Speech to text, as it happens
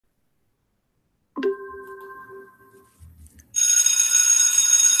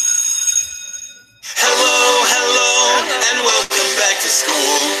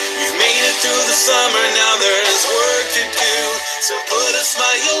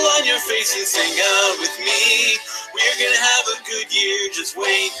on your face and sing out with me. We're gonna have a good year, just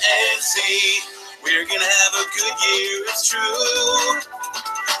wait and see. We're gonna have a good year, it's true.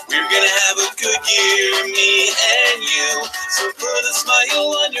 We're gonna have a good year, me and you. So put a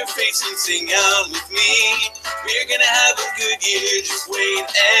smile on your face and sing out with me. We're gonna have a good year, just wait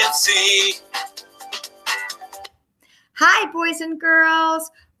and see. Hi, boys and girls.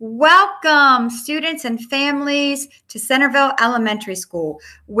 Welcome, students and families, to Centerville Elementary School,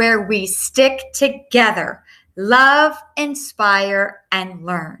 where we stick together, love, inspire, and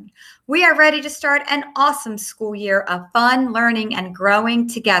learn. We are ready to start an awesome school year of fun, learning, and growing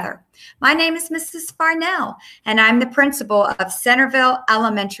together. My name is Mrs. Farnell, and I'm the principal of Centerville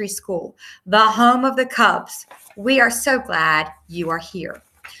Elementary School, the home of the Cubs. We are so glad you are here.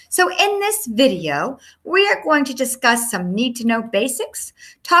 So in this video, we are going to discuss some need-to-know basics,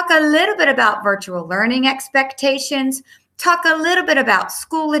 talk a little bit about virtual learning expectations, talk a little bit about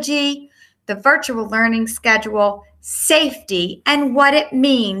Schoology, the virtual learning schedule, safety, and what it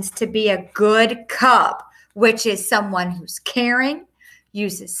means to be a good Cub, which is someone who's caring,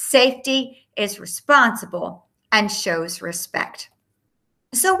 uses safety, is responsible, and shows respect.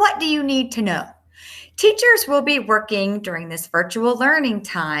 So what do you need to know? Teachers will be working during this virtual learning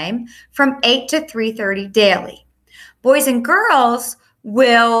time from 8 to 3:30 daily. Boys and girls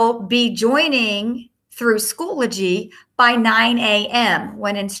will be joining through Schoology by 9 a.m.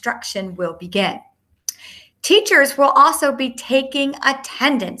 when instruction will begin. Teachers will also be taking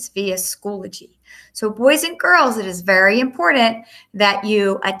attendance via Schoology. So boys and girls, it is very important that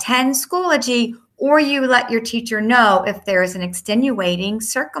you attend Schoology or you let your teacher know if there is an extenuating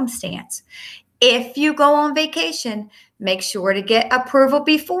circumstance. If you go on vacation, make sure to get approval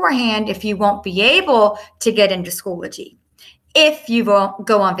beforehand if you won't be able to get into Schoology. If you won't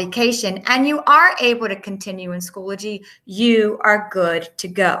go on vacation and you are able to continue in Schoology, you are good to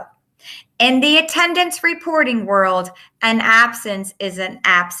go. In the attendance reporting world, an absence is an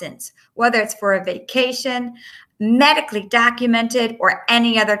absence, whether it's for a vacation, medically documented, or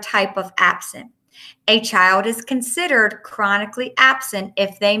any other type of absent. A child is considered chronically absent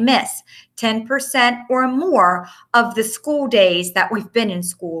if they miss 10% or more of the school days that we've been in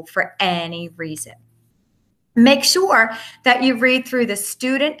school for any reason. Make sure that you read through the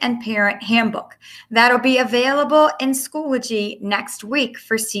student and parent handbook. That'll be available in Schoology next week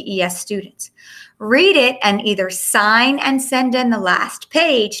for CES students. Read it and either sign and send in the last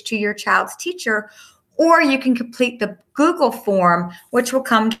page to your child's teacher, or you can complete the Google form, which will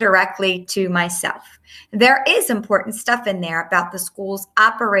come directly to myself. There is important stuff in there about the school's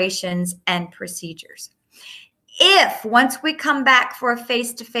operations and procedures. If once we come back for a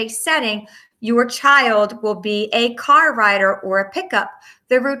face-to-face setting, your child will be a car rider or a pickup,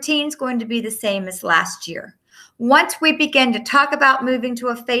 the routine's going to be the same as last year. Once we begin to talk about moving to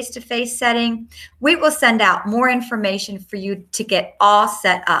a face-to-face setting, we will send out more information for you to get all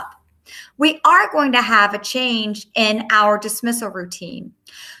set up. We are going to have a change in our dismissal routine.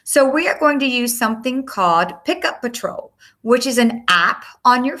 So we are going to use something called Pickup Patrol, which is an app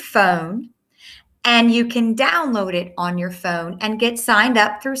on your phone, and you can download it on your phone and get signed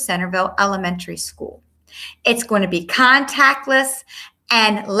up through Centerville Elementary School. It's going to be contactless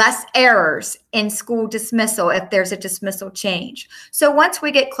and less errors in school dismissal if there's a dismissal change. So once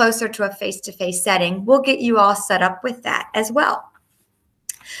we get closer to a face-to-face setting, we'll get you all set up with that as well.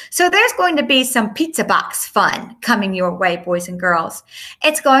 So there's going to be some pizza box fun coming your way, boys and girls.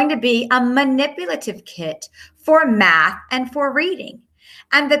 It's going to be a manipulative kit for math and for reading.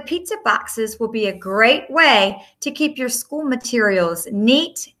 And the pizza boxes will be a great way to keep your school materials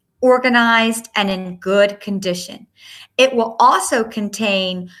neat, organized, and in good condition. It will also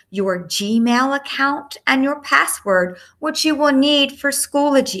contain your Gmail account and your password, which you will need for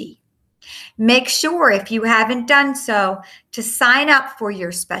Schoology. Make sure, if you haven't done so, to sign up for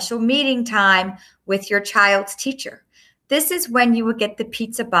your special meeting time with your child's teacher. This is when you will get the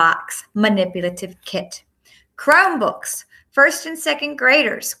pizza box manipulative kit. Chromebooks, first and second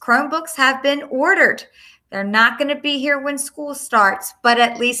graders. Chromebooks have been ordered. They're not going to be here when school starts, but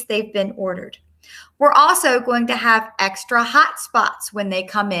at least they've been ordered. We're also going to have extra hotspots when they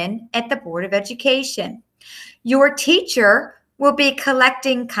come in at the Board of Education. Your teacher will be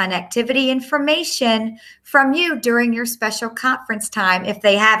collecting connectivity information from you during your special conference time if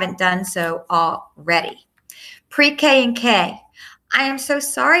they haven't done so already. Pre-K and K. I am so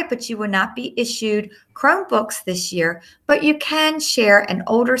sorry, but you will not be issued Chromebooks this year, but you can share an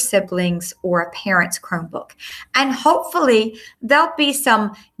older sibling's or a parent's Chromebook. And hopefully there'll be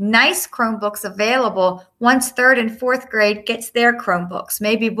some nice Chromebooks available once third and fourth grade gets their Chromebooks.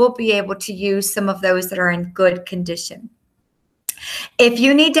 Maybe we'll be able to use some of those that are in good condition. If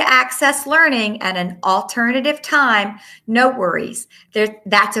you need to access learning at an alternative time, no worries.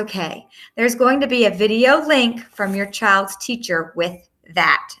 That's okay. There's going to be a video link from your child's teacher with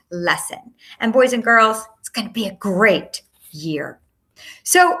that lesson. And boys and girls, it's going to be a great year.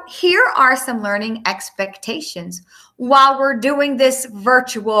 So here are some learning expectations while we're doing this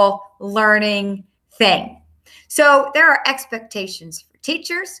virtual learning thing. So there are expectations for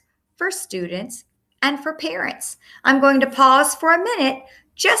teachers, for students, and for parents. I'm going to pause for a minute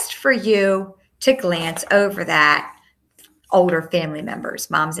just for you to glance over that, older family members,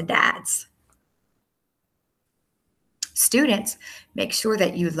 moms and dads. Students, make sure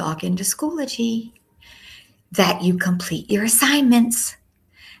that you log into Schoology, that you complete your assignments,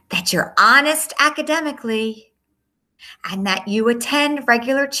 that you're honest academically, and that you attend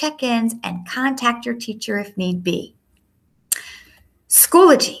regular check-ins and contact your teacher if need be.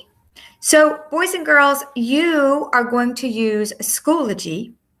 Schoology. So boys and girls, you are going to use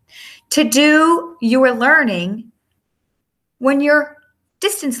Schoology to do your learning when you're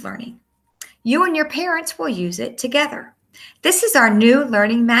distance learning. You and your parents will use it together. This is our new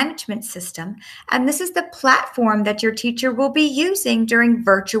learning management system, and this is the platform that your teacher will be using during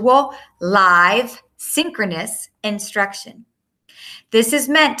virtual, live, synchronous instruction. This is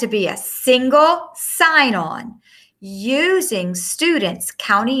meant to be a single sign-on using students'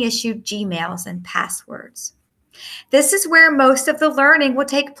 county-issued Gmails and passwords. This is where most of the learning will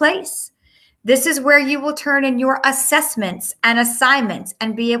take place. This is where you will turn in your assessments and assignments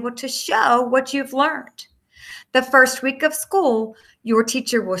and be able to show what you've learned. The first week of school, your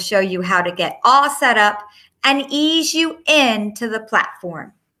teacher will show you how to get all set up and ease you into the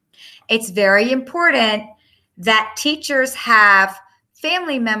platform. It's very important that teachers have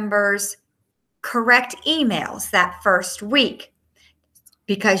family members correct emails that first week,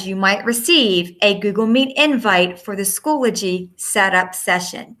 because you might receive a Google Meet invite for the Schoology setup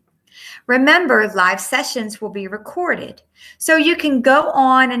session. Remember, live sessions will be recorded, so you can go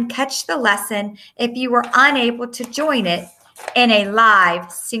on and catch the lesson if you were unable to join it in a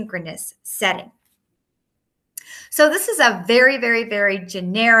live synchronous setting. So this is a very, very, very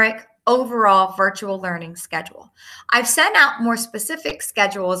generic overall virtual learning schedule. I've sent out more specific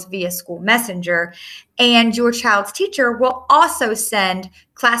schedules via School Messenger, and your child's teacher will also send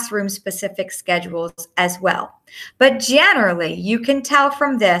classroom-specific schedules as well. But generally, you can tell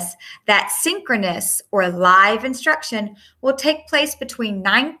from this that synchronous or live instruction will take place between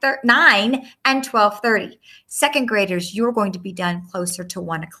 9 and 12:30. Second graders, you're going to be done closer to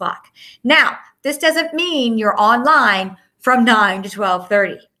 1 o'clock. Now, this doesn't mean you're online from 9 to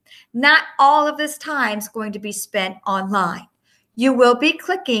 12:30. Not all of this time is going to be spent online. You will be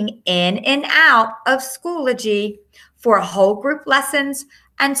clicking in and out of Schoology for whole group lessons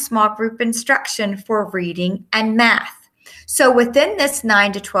and small group instruction for reading and math. So within this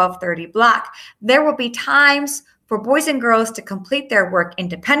 9 to 12:30 block, there will be times for boys and girls to complete their work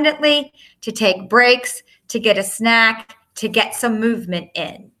independently, to take breaks, to get a snack, to get some movement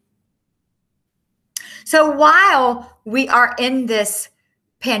in. So while we are in this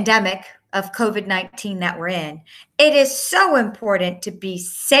pandemic of COVID-19 that we're in, it is so important to be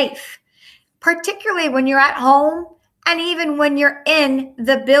safe, particularly when you're at home and even when you're in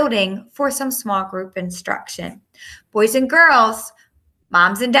the building for some small group instruction. Boys and girls,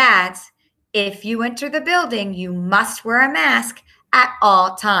 moms and dads, if you enter the building, you must wear a mask at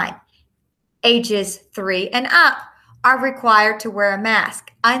all times. Ages 3 and up are required to wear a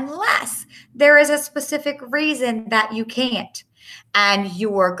mask unless there is a specific reason that you can't. And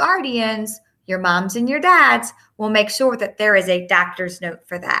your guardians, your moms and your dads, will make sure that there is a doctor's note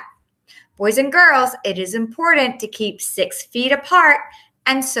for that. Boys and girls, it is important to keep 6 feet apart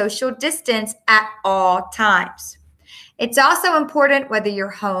and social distance at all times. It's also important, whether you're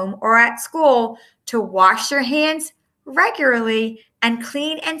home or at school, to wash your hands regularly and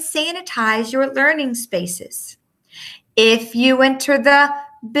clean and sanitize your learning spaces. If you enter the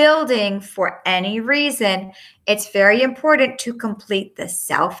building for any reason, it's very important to complete the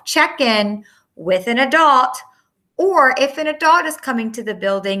self-check-in with an adult, or if an adult is coming to the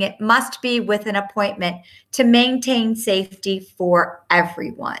building, it must be with an appointment to maintain safety for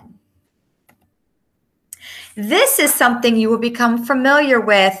everyone. This is something you will become familiar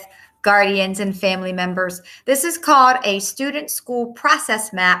with, guardians and family members. This is called a student school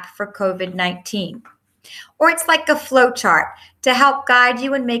process map for COVID-19. Or it's like a flow chart to help guide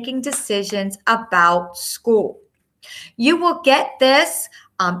you in making decisions about school. You will get this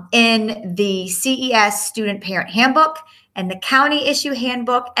in the CES Student Parent Handbook and the County Issue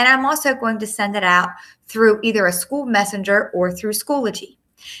Handbook, and I'm also going to send it out through either a School Messenger or through Schoology.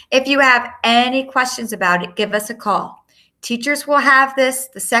 If you have any questions about it, give us a call. Teachers will have this,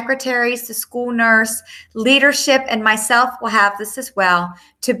 the secretaries, the school nurse, leadership, and myself will have this as well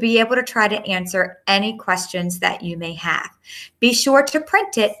to be able to try to answer any questions that you may have. Be sure to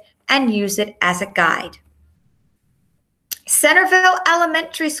print it and use it as a guide. Centerville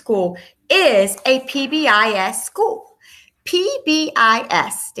Elementary School is a PBIS school.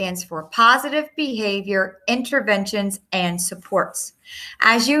 PBIS stands for Positive Behavior Interventions and Supports.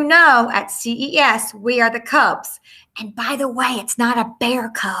 As you know, at CES, we are the Cubs. And by the way, it's not a bear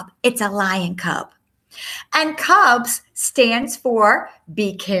cub, it's a lion cub. And Cubs stands for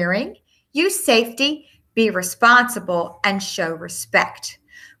Be Caring, Use Safety, Be Responsible, and Show Respect.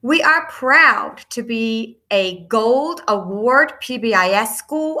 We are proud to be a Gold Award PBIS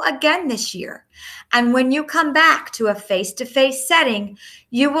school again this year. And when you come back to a face-to-face setting,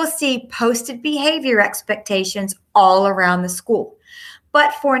 you will see posted behavior expectations all around the school.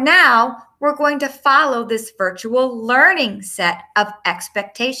 But for now, we're going to follow this virtual learning set of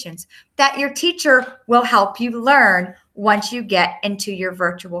expectations that your teacher will help you learn once you get into your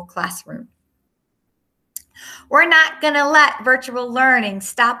virtual classroom. We're not going to let virtual learning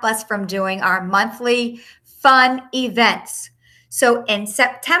stop us from doing our monthly fun events. So in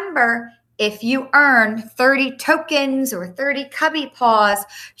September, if you earn 30 tokens or 30 Cubby Paws,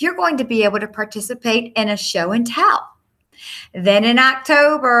 you're going to be able to participate in a show and tell. Then in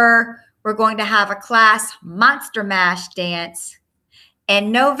October, we're going to have a class Monster Mash dance.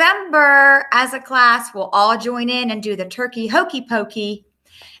 In November, as a class, we'll all join in and do the turkey hokey pokey.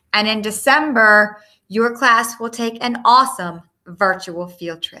 And in December, your class will take an awesome virtual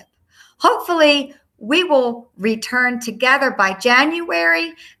field trip. Hopefully, we will return together by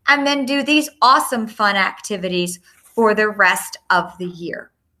January and then do these awesome fun activities for the rest of the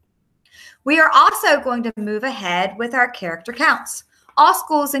year. We are also going to move ahead with our character counts. All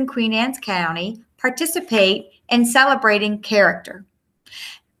schools in Queen Anne's County participate in celebrating character.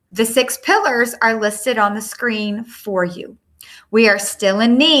 The 6 pillars are listed on the screen for you. We are still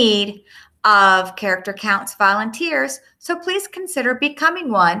in need of character counts volunteers, so please consider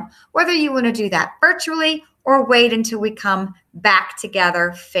becoming one, whether you want to do that virtually or wait until we come back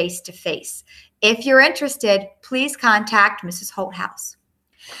together face to face. If you're interested, please contact Mrs. Holthouse.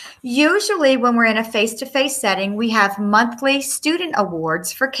 Usually when we're in a face-to-face setting, we have monthly student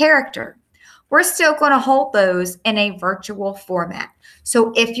awards for character. We're still going to hold those in a virtual format.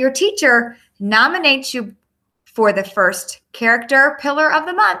 So if your teacher nominates you for the first character pillar of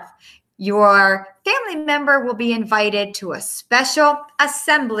the month, your family member will be invited to a special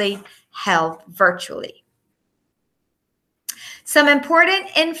assembly held virtually. Some important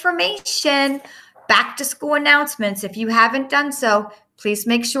information, back to school announcements. If you haven't done so, please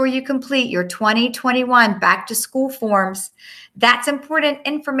make sure you complete your 2021 back to school forms. That's important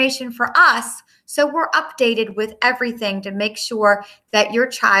information for us, so we're updated with everything to make sure that your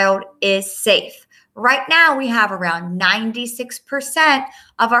child is safe. Right now, we have around 96%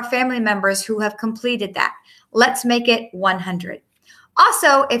 of our family members who have completed that. Let's make it 100.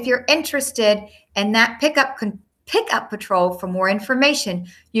 Also, if you're interested in that pickup patrol, for more information,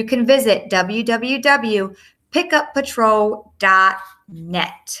 you can visit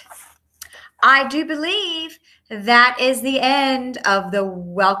www.pickuppatrol.net. I do believe that is the end of the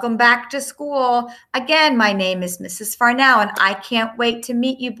Welcome Back to School. Again, my name is Mrs. Farnell, and I can't wait to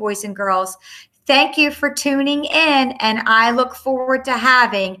meet you, boys and girls. Thank you for tuning in, and I look forward to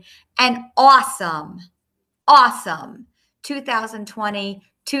having an awesome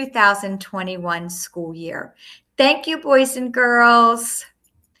 2020-2021 school year. Thank you, boys and girls.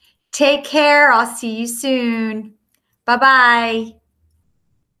 Take care. I'll see you soon. Bye-bye.